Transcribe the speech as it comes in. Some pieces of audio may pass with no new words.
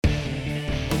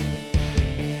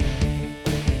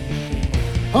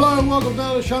Hello and welcome to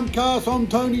the Shumpcast. I'm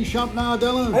Tony Shump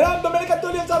Nardella. And I'm Dominica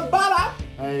Tullian Zambala.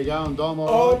 How you going, Dom?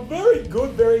 Oh, very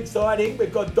good, very exciting.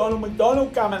 We've got Donald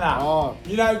McDonald coming up. Oh.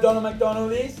 You know who Donald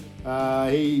McDonald is?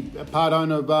 He part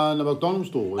owner of the McDonald's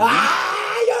store.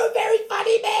 You're a very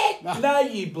funny man. No,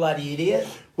 you bloody idiot.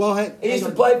 Well, He used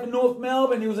to play for North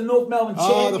Melbourne. He was a North Melbourne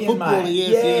champion, the footballer, mate.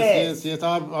 yes.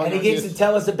 I And he gets to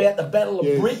tell us about the Battle of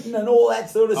Yes. Britain and all that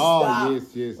sort of stuff.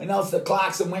 yes. When Alistair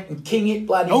Clarkson went and king it,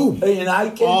 bloody Oh. Ian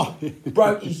Aiken, Oh.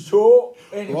 broke his jaw.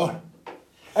 Anyway. Right.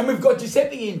 And we've got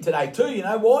Giuseppe in today too, you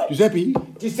know why?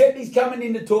 Giuseppe's coming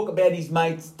in to talk about his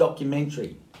mate's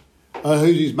documentary.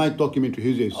 Who's his mate documentary?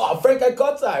 Who's this? Oh, Franco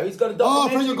Cozzo. He's got a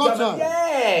documentary Franco Cozzo. coming.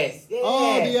 Yes.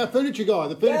 The furniture guy,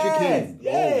 the furniture king.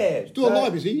 Yes. Still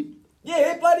alive, is he?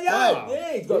 Yeah, bloody hell. Wow.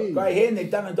 Yeah, he's got Gee. grey hair and they've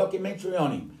done a documentary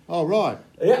on him. Oh, right.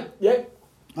 Yeah.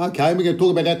 Okay, we're going to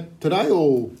talk about that today,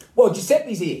 or? Well,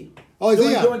 Giuseppe's here. Oh, is he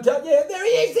here? Yeah, there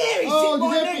he is there. He's sitting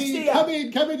right next to Giuseppe,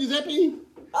 you. come in, Giuseppe.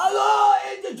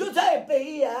 Allora, Giuseppe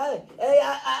here.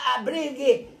 A bring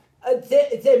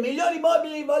 3 milioni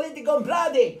mobili volete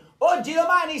comprare? Oggi,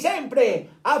 domani, sempre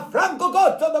a Franco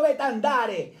Cozzo dovete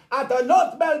andare. A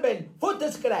North Melbourne,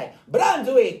 Footscray,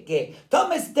 Brunswick,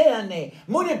 Thomas Sterne,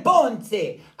 Muni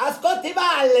Ponce, a Scotty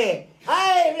Valle.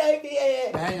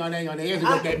 Hang on. He hasn't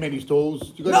got that many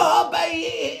stalls. No, but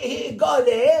he got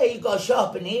there. He got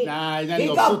shopping here. Nah, he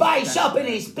got by shopping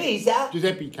his pizza.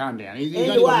 Giuseppe, calm down. He's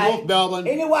only got North Melbourne.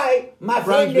 Anyway, my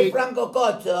friend Brunswick. Franco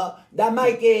Cozzo, they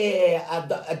make a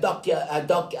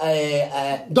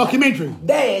Documentary.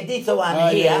 There, this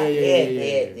one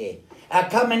here. Yeah.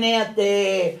 Coming out,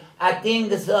 I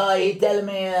think so. He tell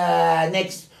me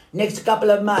next couple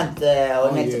of months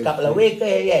or couple of weeks.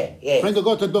 Yeah. Franco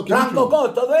Cozzo documentary. Franco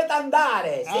Cozzo, dovete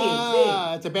andare.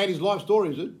 Sì. It's about his life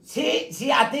story, is it?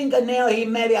 See, I think now he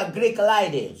married a Greek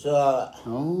lady, so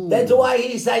that's why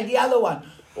he said the other one.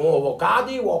 Oh,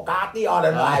 Vocati, I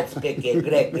don't know how to speak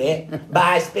Greek, but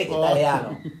I speak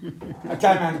Italiano.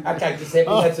 Okay, man. Okay, Giuseppe,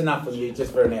 that's enough from you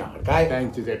just for an hour, okay?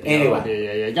 Thanks, Giuseppe.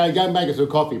 Anyway. Yeah. Go make us a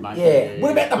coffee, mate. Yeah.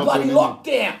 What about the bloody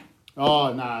lockdown?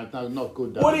 Oh, no, not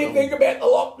good. What do you think about the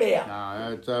lockdown?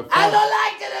 No, it's I don't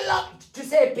like it a lot,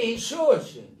 Giuseppe,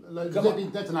 shush. Giuseppe,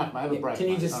 that's enough, mate. Have a break. Can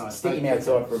you mate. just All right, stick him take-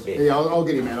 outside for a bit? Yeah, I'll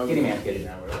get him out. Get him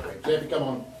out. Giuseppe, come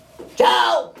on.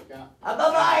 Ciao! Yeah.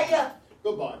 Bye-bye!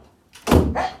 Goodbye.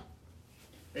 Hey.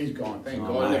 He's gone. Thank Oh,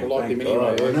 God. I mate, never liked him thank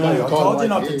anyway. God. Yeah, No, I can't told you wait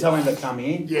not here. to tell him to come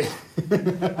in.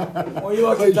 Yeah. Well, you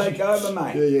like to take over,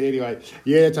 mate. Yeah, anyway.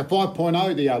 Yeah, it's a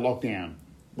 5.0, the lockdown.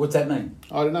 What's that mean?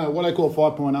 I don't know. What do they call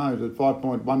 5.0? Is it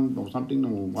 5.1 or something?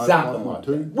 Or Something like 5.2?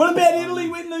 that. What about Italy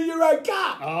winning the Euro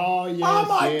Cup? Oh, yes. Oh,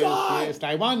 my yes, God. Yes,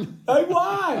 they won. They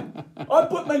won. I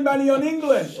put my money on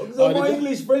England because all Oh, my did you?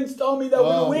 English friends told me they were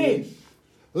going to win. yes.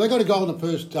 Well, they got a goal in the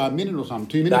first minute or something,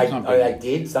 2 minutes or something. They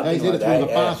did something They said like it's one of that.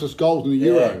 the fastest goals in the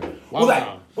Euro.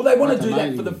 Wow. Well, they want to That's do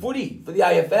amazing. that for the footy, for the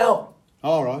AFL.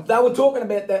 All right. They were talking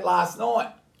about that last night.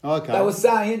 Okay. They were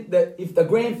saying that if the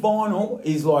grand final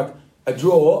is like a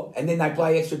draw and then they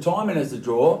play extra time in as a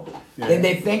draw, then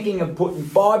they're thinking of putting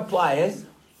 5 players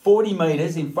 40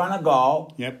 metres in front of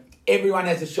goal. Yep. Everyone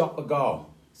has a shot for goal.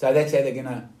 So that's how they're going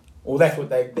to... Well, that's what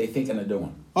they're thinking of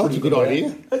doing. Oh, that's a good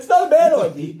idea. It's not a bad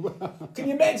idea. Can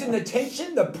you imagine the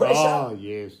tension, the pressure? Oh,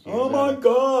 yes. Oh, my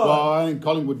God. Well, I think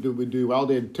Collingwood would do well.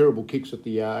 They had terrible kicks at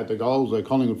the goals.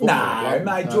 Collingwood football. No,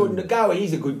 mate, Jordan De Goey,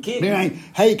 he's a good kid. Anyway,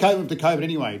 how you coping with the COVID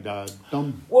anyway,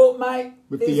 Dom? Well, mate,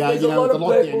 With there's the, a lot with of the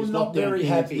lockdown, people it's not lockdown, very it's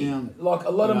happy. down. Like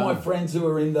a lot of my friends who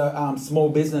are in the small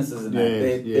businesses and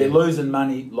that, Yes, they're losing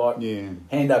money like Yeah.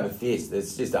 hand over fist.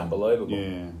 It's just unbelievable.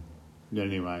 Yeah.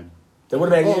 Anyway. So what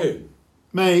about you?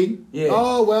 Me? Yeah.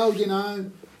 Oh, well,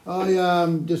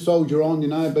 I just soldier on,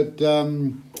 but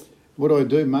what do I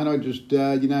do, mate? I just,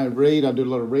 read. I do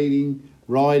a lot of reading,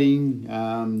 writing.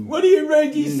 What do you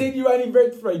read? You said you only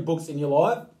read 3 books in your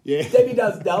life. Yeah. Debbie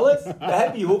Does Dallas, The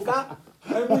Happy Hooker,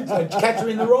 and Catcher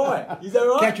in the Rye. Is that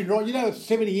right? Catching the Rye. It's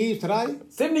 70 years today.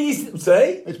 70 years, see?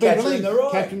 It's been Catcher in released. the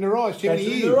Rye. Catcher in the Rye, 70 Catcher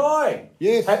years. in the Rye.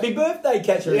 Yes. Happy birthday,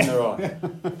 Catcher in the Rye.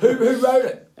 Who wrote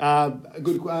it? A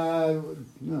good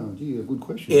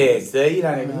question. Yeah, see, you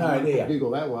don't even know, do you?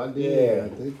 Google that one. Yeah.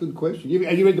 Good question.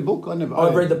 Have you read the book?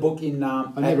 I've read the book in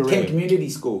never at read Kent it. Community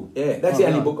School. Yeah, that's the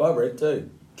only book I've read too.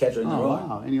 Catcher in the Rye.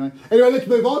 Wow. Anyway, let's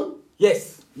move on.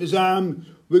 Yes. There's,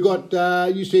 we got,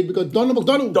 you said we got Donald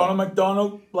McDonald. Donald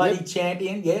McDonald, bloody Yep.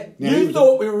 champion, yeah. Yeah, You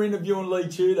thought we were interviewing Lee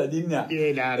Tudor, didn't you?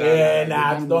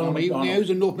 Yeah, it's Donald He McDonald. was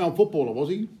a North Melbourne footballer, was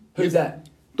he? Who's that?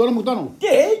 Donald McDonald.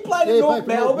 Yeah, he played Yeah, in he North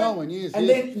played for North Melbourne. Melbourne, yes, and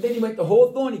yes. then he went to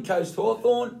Hawthorn. He coached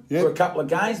Hawthorn Yep. for a couple of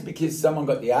games because someone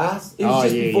got the arse. It was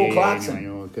just before Clarkson.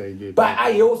 Okay, yeah. But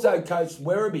he also coached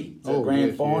Werribee to the grand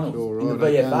yes, finals all in the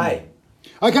right, VFA.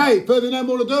 Okay, further no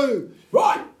more to do.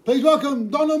 Right. Please welcome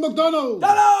Donald McDonald.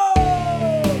 Hello!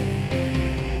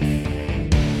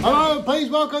 Hello, please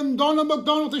welcome Donald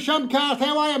McDonald to Shumcast.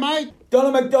 How are you, mate?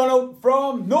 Donald McDonald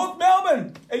from North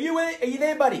Melbourne. Are you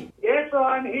there, buddy? Yes,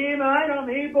 I'm here, mate. I'm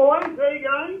here, boys. There you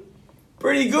go.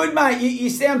 Pretty good, mate. You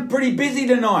sound pretty busy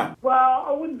tonight. Well,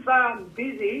 I wouldn't say I'm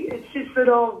busy. It's just that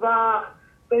I've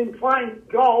been playing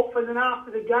golf, and then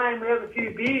after the game, we have a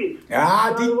few beers.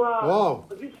 Wow.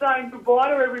 I'm just saying goodbye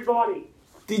to everybody.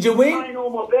 Did you win? Playing all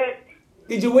my bets.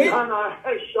 Did you win? No,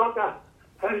 shocker.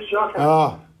 Shocker.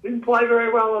 Oh. Didn't play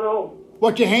very well at all.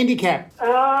 What's your handicap?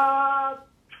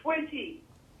 20.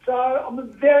 So I'm a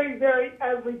very, very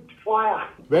average player.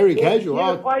 Very casual. You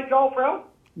ever play golf, Ralph?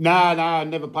 No, I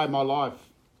never played my life.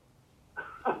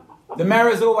 The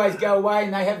Maras always go away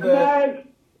and they have the...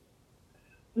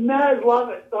 The Maras love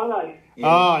it, don't they? Yeah.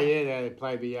 Oh, yeah, they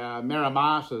play the Mara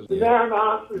Masters. The Mara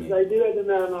Masters, they do have the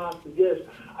Mara Masters, yes.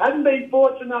 I haven't been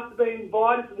fortunate enough to be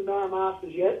invited to the Mara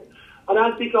Masters yet. I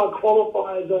don't think I'll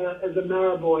qualify as a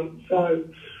Mara boy, so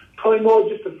probably more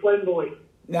just a Flen boy.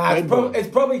 No, it's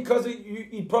probably because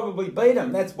you probably beat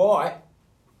them, that's why.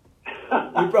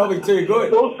 You're probably too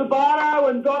good. Well, Sabato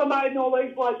and Dottermaid and all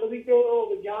these blokes, I think they're all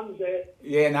the guns there.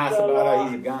 Yeah, Sabato,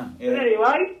 he's a gun. Yeah. But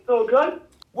anyway, it's all good.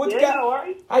 No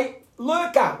worries. Hey,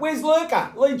 Lurker, where's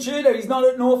Lurker? Lead shooter, he's not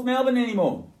at North Melbourne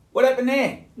anymore. What happened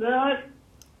there? No.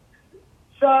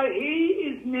 So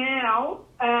he is now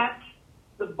at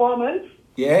the Bombers.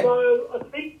 Yeah. So I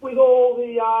think with all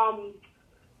the,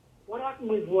 what happened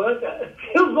with Lurker? It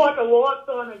feels like a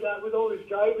lifetime ago with all this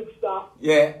COVID stuff.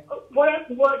 Yeah. What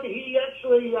happened with Lurker, he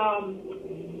actually,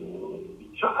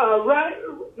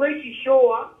 Rishi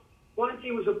Shaw, once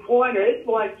he was appointed,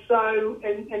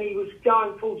 and he was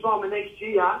going full time the next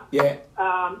year. Yeah.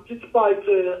 Just spoke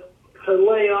to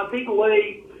Lee, and I think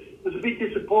Lee was a bit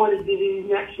disappointed that he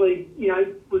didn't actually,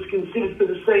 was considered for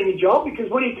the senior job, because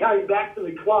when he came back to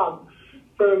the club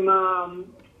from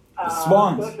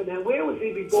Swans. Now, where was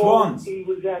he before? Swans. He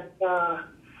was at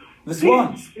The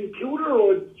Swans. St Kilda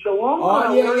or Geelong?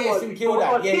 Oh, yeah, St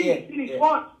Kilda. Sydney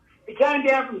Swans. He came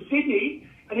down from Sydney,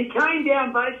 and he came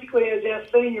down basically as our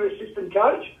senior assistant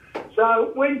coach.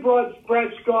 So when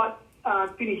Brad Scott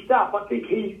finished up, I think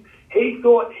he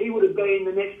thought he would have been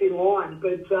the next in line,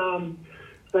 but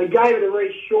they gave it to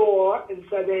Reece Shaw, and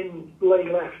so then Lee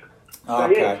left. Oh,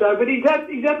 okay. But he's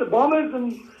at the Bombers,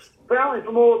 and apparently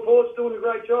from all reports doing a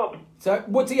great job. So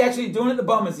what's he actually doing at the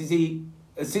Bombers? Is he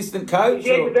assistant coach?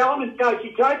 He's development coach.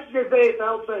 He coaches their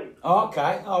VFL team. Oh,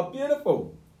 okay. Oh,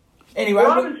 beautiful. Anyway,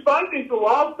 I haven't spoken to him for a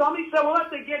while, Tommy, so we'll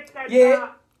have to get that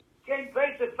 10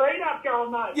 piece of feed up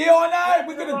going, mate. Yeah, I know.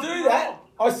 We're going to do that.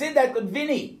 I said that to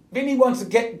Vinny. Vinny wants to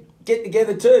get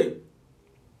together too.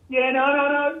 Yeah,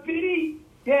 no. Vinny,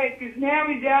 because now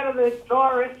he's out of the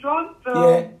Thai restaurant. So,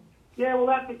 we'll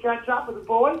have to catch up with the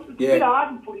boys. It's a bit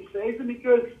hard in footy season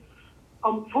because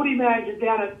I'm footy manager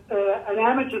down at an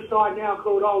amateur side now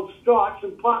called Old Strikes,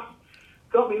 and plus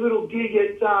got me little gig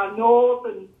at North,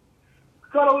 and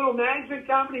got a little management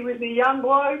company with me young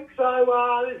bloke.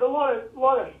 So there's a lot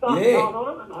of stuff going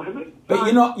on at the moment. But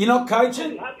you're not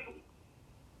coaching?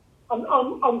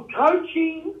 I'm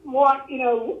coaching like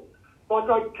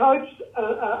I coach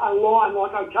a line,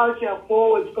 like I coach our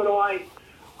forwards, but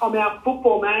I'm our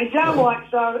football manager.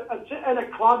 At a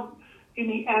club in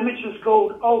the amateurs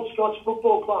called Old Scots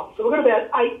Football Club. So we've got about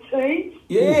 8 teams.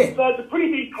 Yeah. So it's a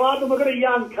pretty big club, and we've got a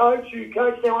young coach who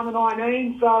coached our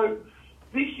under-19. So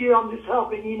this year I'm just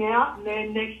helping him out, and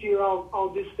then next year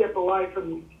I'll just step away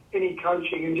from any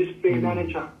coaching and just be a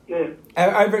manager. Yeah.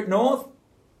 Over at North?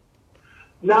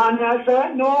 No. So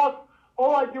at North,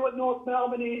 all I do at North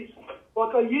Melbourne is,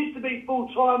 like, I used to be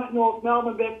full-time at North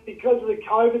Melbourne, but because of the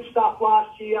COVID stuff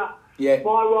last year, my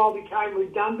role became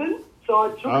redundant. So I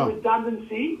took a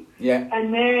redundancy,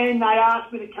 and then they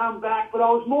asked me to come back, but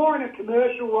I was more in a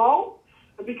commercial role.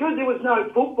 And because there was no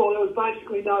football, there was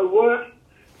basically no work.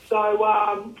 So,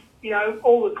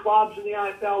 all the clubs in the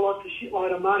AFL lost a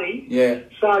shitload of money. Yeah.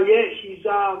 So, she's,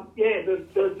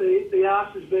 the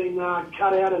arse has been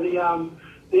cut out of the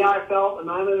AFL at the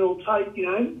moment. It'll take, a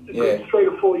good 3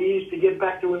 to 4 years to get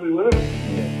back to where we were.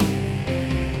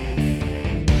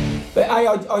 But hey,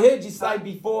 I heard you say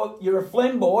before you're a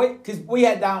Flem boy, because we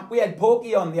had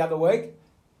Porky on the other week,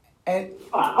 and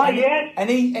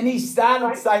he started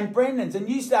at St Brendan's, and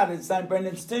you started at St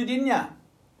Brendan's too, didn't you?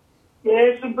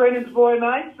 Yeah, St Brendan's boy,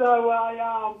 mate. So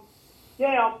I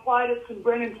played at St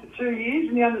Brendan's for 2 years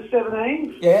in the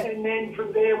under-17s, and then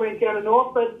from there went down to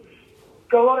North. But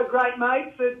got a lot of great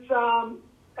mates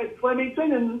at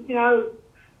Flemington, and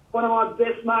one of my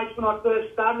best mates when I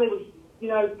first started, it was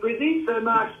Brizzy, so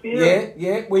Mark Spear.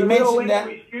 Yeah, we mentioned that.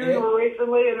 Went to his funeral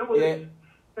recently, and it was, even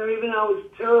though it was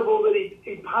terrible that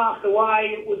he passed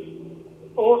away, it was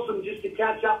awesome just to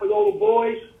catch up with all the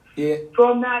boys. Yeah.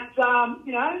 From that,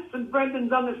 St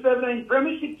Brendan's under-17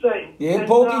 premiership team. Yeah,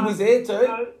 Porky was there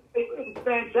too. It was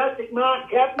fantastic. Mark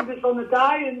captained us on the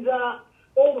day, and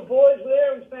all the boys were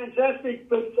there. It was fantastic,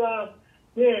 but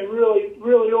really,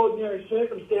 really ordinary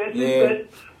circumstances. Yeah.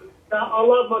 But I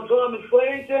love my time in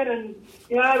Flemington, and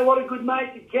had a lot of good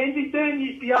mates at Kensington.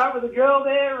 Used to be out with a girl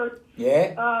there.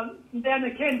 Down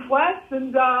the Ken Flats,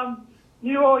 and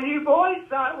knew all you boys,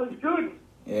 so it was good.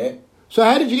 Yeah. So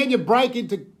how did you get your break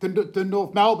into to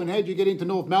North Melbourne? How did you get into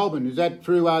North Melbourne? Is that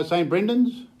through St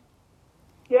Brendan's?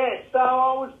 Yeah, so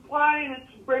I was playing at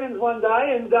St Brendan's one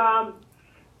day, and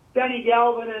Danny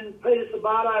Galvin and Peter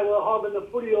Sabato were hobbing the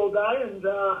footy all day, and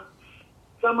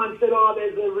someone said,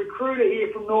 there's a recruiter here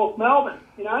from North Melbourne,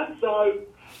 so...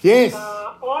 Yes.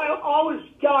 I was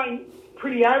going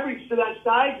pretty average to that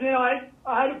stage. Then I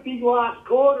had a big last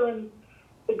quarter, and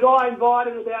the guy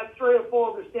invited about 3 or 4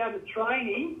 of us down to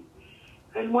training,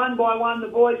 and one by one the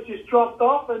boys just dropped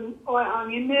off, and I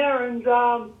hung in there, and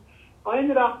I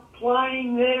ended up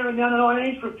playing there in the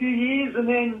under-19s for a few years, and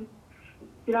then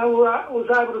was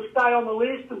able to stay on the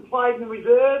list and played in the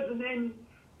reserves, and then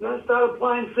started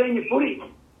playing senior footy.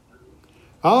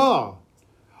 Oh,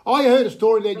 I heard a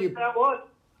story that That's how it was.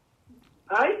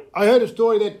 Hey? I heard a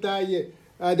story that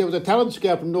there was a talent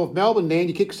scout from North Melbourne there, and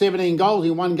you kicked 17 goals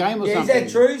in one game or something.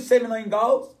 Is that true? 17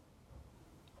 goals?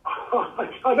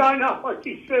 I don't know if I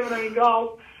kicked 17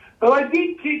 goals, but I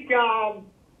did kick, I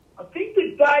think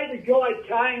the day the guy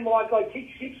came, I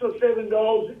kicked 6 or 7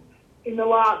 goals in the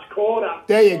last quarter.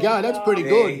 There you go, that's pretty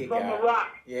good. From the ruck.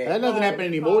 Yeah. That doesn't happen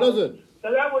anymore, does it? So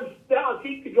I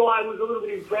think the guy was a little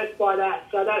bit impressed by that,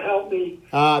 so that helped me.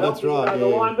 That's right, over the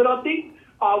line. But I think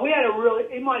we had a really,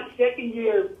 in my second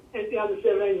year at the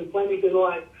under-17s in Flemington,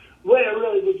 we had a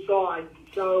really good side.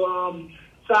 So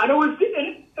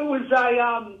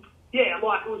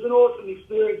it was an awesome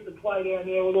experience to play down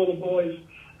there with all the boys.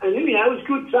 And then, it was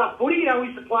good, tough footy. We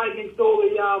used to play against all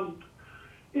the,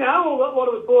 a lot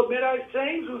of the Broadmeadows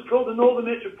teams. It was called the Northern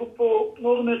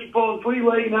Metropolitan Footy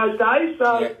League in those days.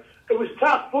 So it was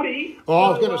tough footy. Oh, I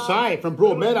was going to say, from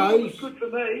Broadmeadows. It was good for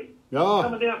me,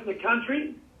 coming down from the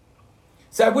country.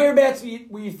 So whereabouts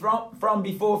were you from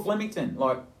before Flemington?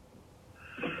 What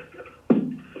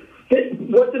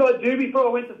did I do before I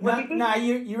went to Flemington? No,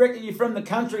 you reckon you're from the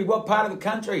country. What part of the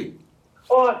country?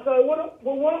 So what I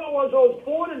was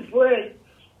born and bred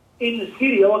in the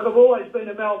city. Like, I've always been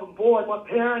a Melbourne boy. My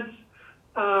parents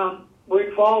were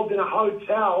involved in a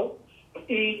hotel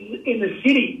in the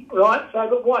city, right? So,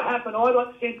 but what happened, I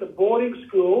got sent to boarding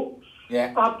school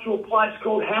up to a place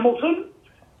called Hamilton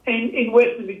in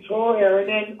Western Victoria, and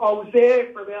then I was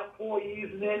there for about 4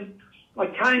 years, and then I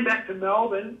came back to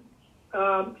Melbourne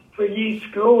for a year's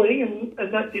schooling,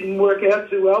 and that didn't work out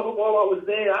too well. But while I was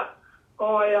there,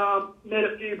 I met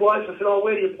a few blokes. I said,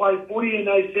 where do you play footy? And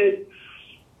they said,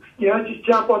 just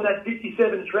jump on that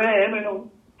 57 tram and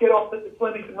I'll get off at the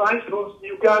Flemington Racecourse and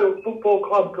you'll go to a football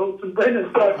club called St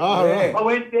Brendan's. So I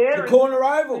went there. The Corner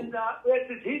Oval. And that's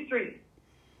its history.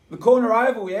 The Corner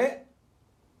Oval, yeah?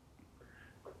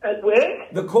 At where?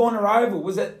 The Corner Oval.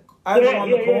 Was it over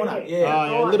on the corner?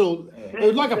 Yeah. It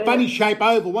was like a funny shape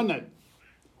oval, wasn't it?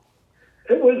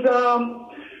 It was,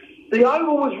 the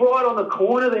oval was right on the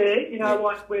corner there,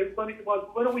 like where Flemington was.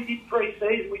 When we did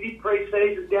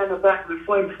pre-season down the back of the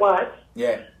Flem Flats.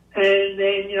 Yeah. And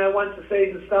then, once the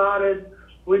season started,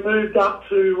 we moved up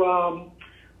to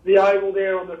the oval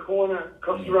there on the corner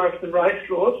across the road from the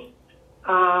racecourse.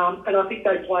 And I think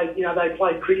they played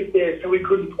cricket there, so we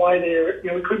couldn't play there.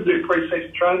 We couldn't do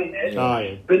pre-season training there. Oh,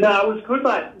 yeah. But no, it was good,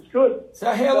 mate. It was good.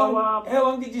 So how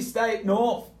long did you stay at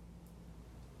North?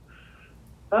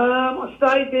 I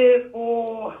stayed there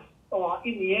for,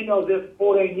 in the end, I was there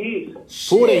for 14 years.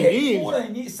 14 years?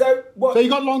 14 years. So what? So you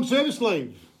got long service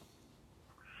leave?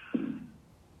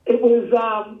 It was, but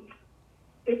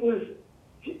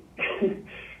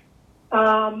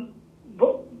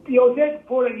I was there for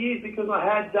 14 years because I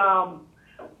had, I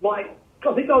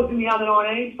think I was in the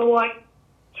under-19s for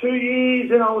 2 years,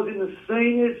 then I was in the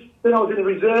seniors, then I was in the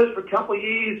reserves for a couple of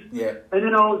years, and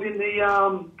then I was in the,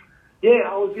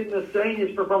 I was in the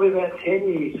seniors for probably about 10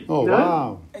 years. Oh,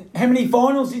 wow. How many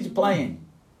finals did you play in?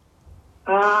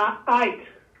 8.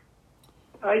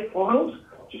 8 finals.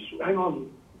 Just hang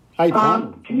on. 8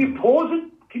 finals. Can you pause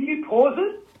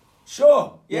it?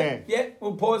 Sure. Yeah,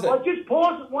 we'll pause it. I'll just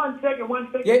pause it 1 second.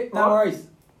 Yeah, no worries.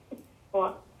 All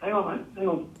right, hang on, mate. Hang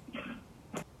on.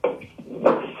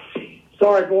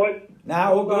 Sorry, boys. No,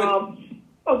 all good.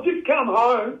 I've just come come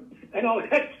home and I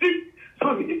had to,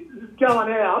 my missus is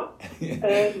going out,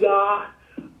 and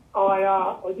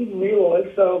I didn't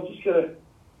realise, so I'm just going to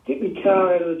get my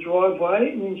car out of the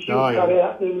driveway, and then she'll cut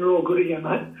out, and then we're all good again,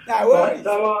 mate. No worries. Right,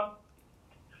 so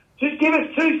just give us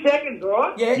 2 seconds, all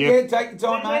right? Yeah, take your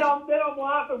time, mate. Then I'm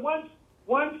laughing.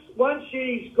 Once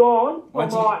she's gone, I'm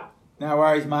right. No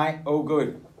worries, mate. All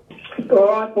good. All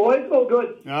right, boys. All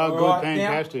good. Oh, good. Right.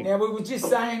 Fantastic. Now, we were just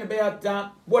saying about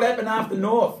what happened after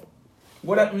North.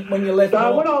 What happened when you left North?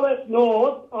 So when I left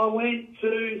North, I went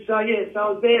to... So I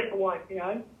was there for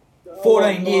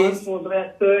 14 years. I was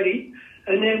about 30.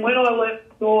 And then when I left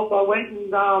North, I went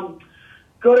and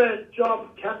got a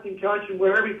job captain coaching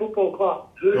Werribee Football Club.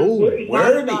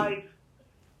 Werribee.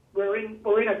 We're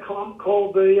in a comp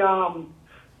called the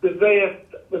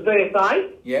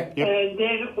VFA. Yeah. Yep. And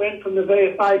then it went from the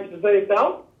VFA to the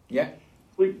VFL. Yeah.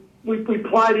 We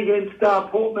played against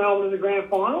Port Melbourne in the grand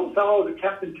final, so I was a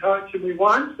captain coach and we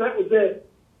won. So that was their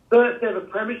first ever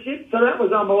premiership. So that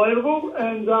was unbelievable.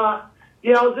 And I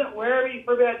was at Werribee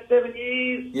for about 7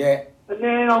 years. Yeah. And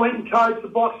then I went and coached the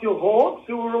Box Hill Hawks,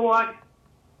 who were like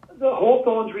the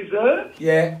Hawthorns reserve.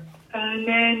 Yeah. And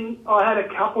then I had a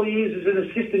couple of years as an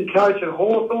assistant coach at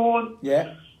Hawthorn.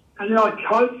 Yeah. And then I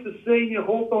coached the senior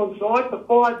Hawthorn side for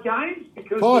 5 games.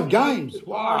 Because 5 games?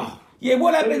 Wow. Yeah,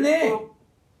 what happened there?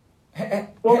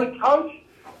 Well,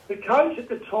 the coach at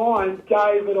the time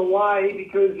gave it away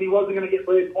because he wasn't going to get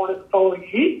reappointed the following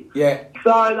year. Yeah.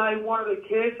 So they wanted a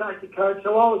caretaker coach.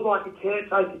 So I was like a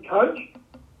caretaker coach.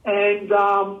 And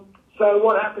so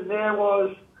what happened there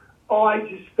was I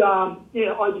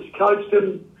just coached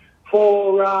him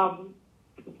for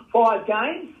 5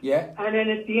 games. Yeah. And then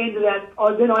at the end of that, I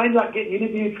ended up getting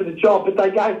interviewed for the job, but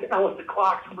they gave it to Alistair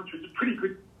Clarkson, which was a pretty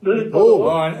good move.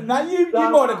 No, you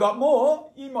might have got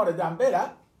more. You might have done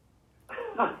better.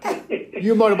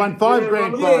 You might have won 5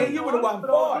 grand prize. Yeah, you would have won 5.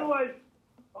 I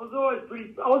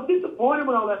was disappointed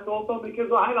when I left Hawthorn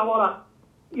because I had a lot of,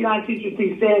 it's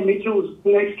interesting, Sam Mitchell was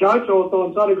the ex-coach of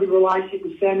Hawthorn, so I had a good relationship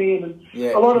with Sammy and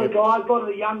a lot of the guys, a lot of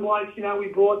the young blokes, we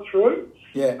brought through.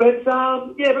 Yeah. But, but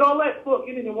I left, look,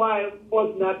 in a way, it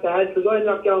wasn't that bad because I ended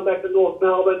up going back to North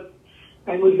Melbourne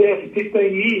and was there for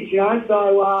 15 years,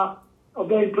 so I've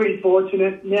been pretty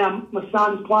fortunate. Now my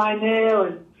son's playing there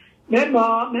and met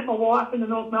my wife in the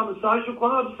North Melbourne Social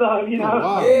Club, so, Oh,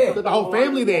 wow. Yeah. Got the whole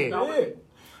family there. Yeah.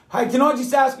 Hey, can I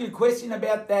just ask you a question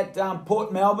about that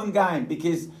Port Melbourne game?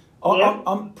 Because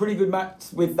I'm pretty good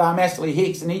mates with Ashley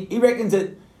Hicks, and he reckons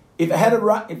that if it hadn't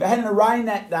rained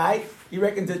that day, he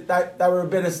reckons that they were a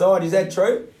better side. Is that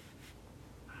true?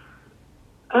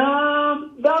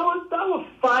 They were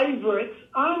favourites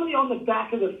only on the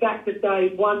back of the fact that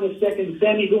they won the second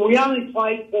semi. But we only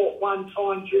played Port one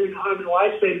time during home and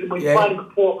away season. We played them at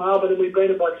Port Melbourne and we beat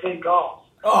them by 10 goals.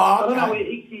 Oh, okay. I don't know where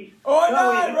Hicksy's...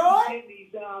 right?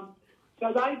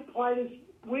 So they played us...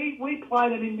 We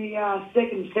played them in the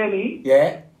second semi.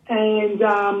 Yeah. And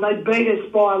they beat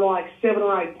us by like 7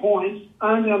 or 8 points,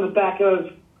 only on the back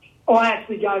of... I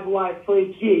actually gave away a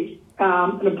free kick.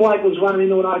 And the bloke was running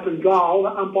into an open goal.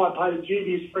 The umpire played a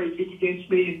dubious free kick against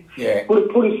me. Yeah. Would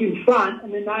have put us in front,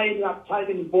 and then they ended up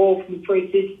taking the ball from the free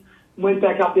kick, went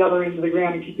back up the other end of the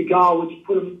ground and kicked the goal, which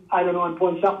put them 8 or 9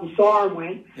 points up, and siren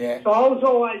went. Yeah. So I was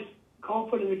always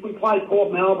confident if we played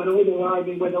Port Melbourne, it wouldn't worry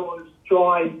me whether it was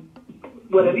dry,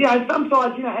 whatever. Some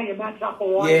sides, how you match up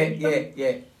all right.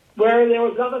 Yeah. Where there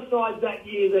was other sides that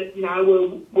year that,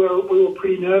 we were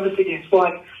pretty nervous against.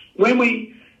 Like, when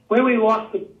we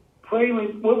lost the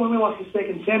prelim, when we lost the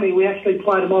second semi, we actually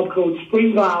played a mob called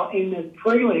Springvale in the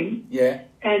prelim. Yeah.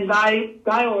 And they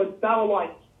were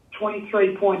like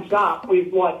 23 points up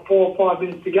with like 4 or 5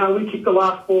 minutes to go. We kicked the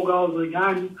last 4 goals of the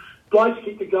game. Blokes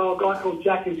kicked the goal. A guy called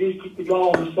Jack Aziz kicked the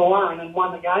goal on the siren and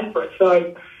won the game for it.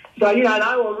 So they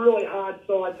were a really hard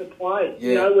side to play.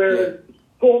 Yeah. Whereas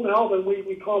Port Melbourne,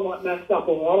 we kind of like matched up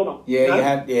a lot of them. Yeah, you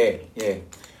had. Yeah.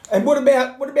 And what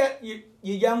about your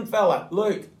young fella,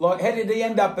 Luke? Like, how did he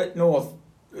end up at North?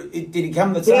 Did he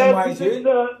come the same way as you? They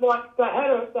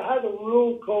had a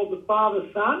rule called the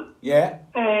father-son. Yeah.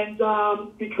 And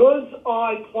because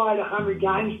I played 100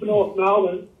 games for North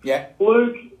Melbourne, yeah,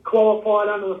 Luke qualified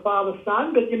under the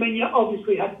father-son. But you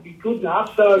obviously had to be good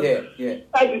enough. So yeah.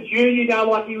 As a junior,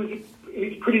 he was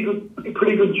a pretty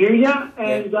good junior,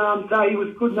 and so he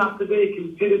was good enough to be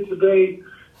considered to be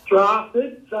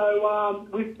drafted. So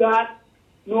with that,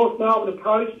 North Melbourne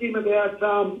approached him about,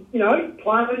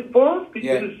 playing for us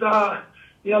because,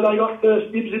 they got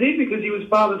first dibs at him because he was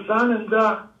father-son. And,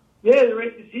 the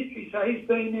rest is history. So he's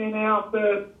been there now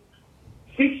for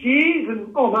 6 years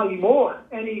and, maybe more.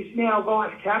 And he's now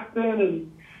vice-captain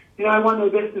and, won the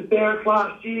best of Barracks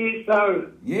last year.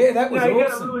 So yeah, that was he had a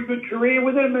awesome. really good career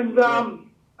with him, and he's done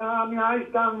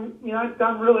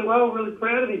really well. Really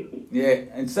proud of him. Yeah,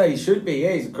 and so he should be.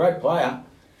 Yeah, he's a great player.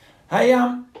 Hey,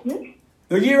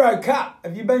 the Euro Cup.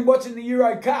 Have you been watching the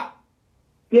Euro Cup?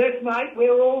 Yes, mate.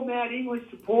 We're all mad English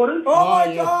supporters. Oh my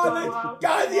yeah. God!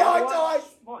 Go the Tigers!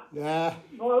 Yeah.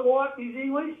 My wife is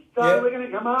English, so we're going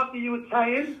to come after you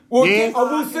Italians. Well, Yes. I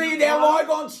will see you down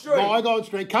Lygon Street. Lygon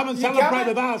Street. Come and You celebrate coming?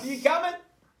 with us. You coming?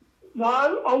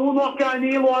 No, I will not go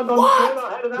near Lygon What? Street.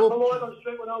 I had it up for Lygon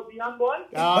Street when I was a young boy.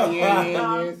 Oh,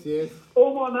 yeah, yes.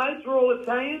 All my mates were all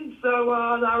Italians, so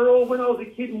they were all, when I was a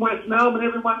kid in West Melbourne,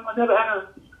 everyone, I never had an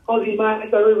Aussie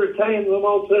mate, they were Italians, the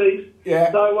Maltese.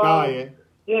 Yeah. So,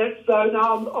 so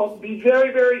no, I'll be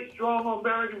very, very strong on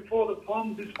Berrigan for the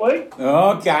Poms this week.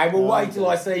 Okay, we'll wait till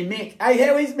I see Mick. Hey,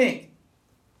 how is Mick?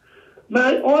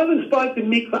 Mate, I haven't spoken to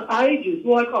Mick for ages.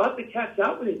 Like, I have to catch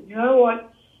up with him.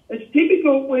 It's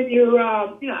difficult when you're,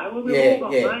 when we're all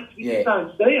got mates, we just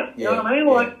don't see him. You know what I mean?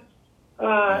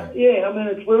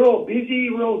 We're all busy,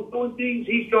 we're all doing things.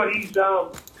 He's got his, he's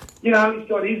got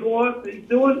his life that he's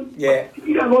doing. Yeah.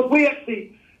 We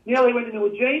actually nearly went into a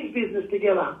jeans business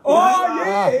together.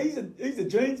 He's a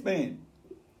jeans man.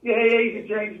 Yeah, he's a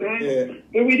jeans man. Yeah.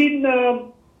 But we didn't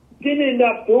end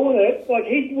up doing it. Like,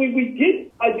 we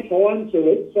did pay the time to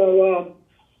it, so,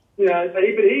 but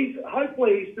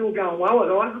hopefully he's still going well at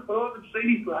it. But I haven't seen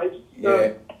him for ages,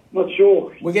 so not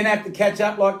sure. We're going to have to catch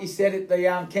up, like you said, at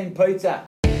the Ken Pizza.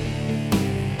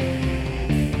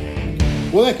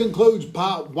 Well, that concludes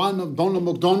part 1 of Donald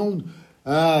McDonald.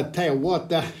 Tell you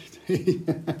what,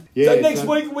 So next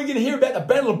week we're going to hear about the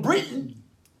Battle of Britain.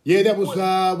 Yeah, that was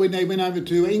when they went over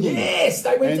to England. Yes,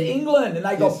 they went to England and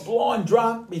they got blind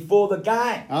drunk before the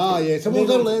game. Oh, yeah. So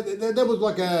that was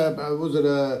like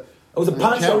it was a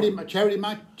punch-up. charity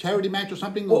match or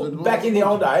something? Well, back in the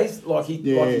old days, like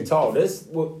he told us,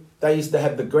 they used to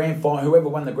have the grand final. Whoever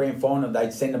won the grand final,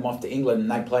 they'd send them off to England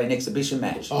and they'd play an exhibition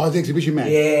match. Oh, the exhibition match.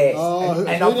 Yes. Oh,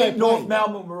 and I think North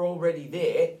Melbourne were already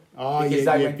there. Because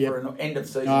they went for an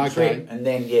end-of-season trip. And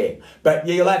then, But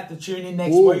you'll have to tune in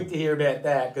next week to hear about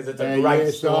that because it's a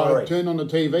great story. So I turned on the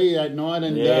TV that night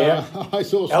and I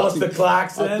saw something. Alistair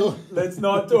Clarkson. Let's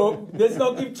not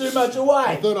give too much away.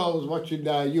 I thought I was watching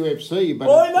UFC. But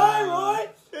I know, right?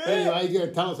 Yeah. Anyway, he's going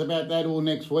to tell us about that all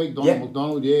next week, Donald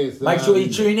McDonald. Yes. Make sure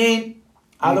you tune in.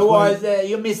 Otherwise,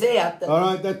 you'll miss out. All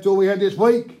right, that's all we had this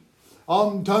week.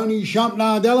 I'm Tony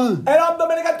Shump-Nardella. And I'm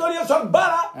Domenico Antonio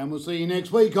Sorbara. And we'll see you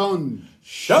next week on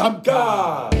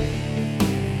Shumpcast.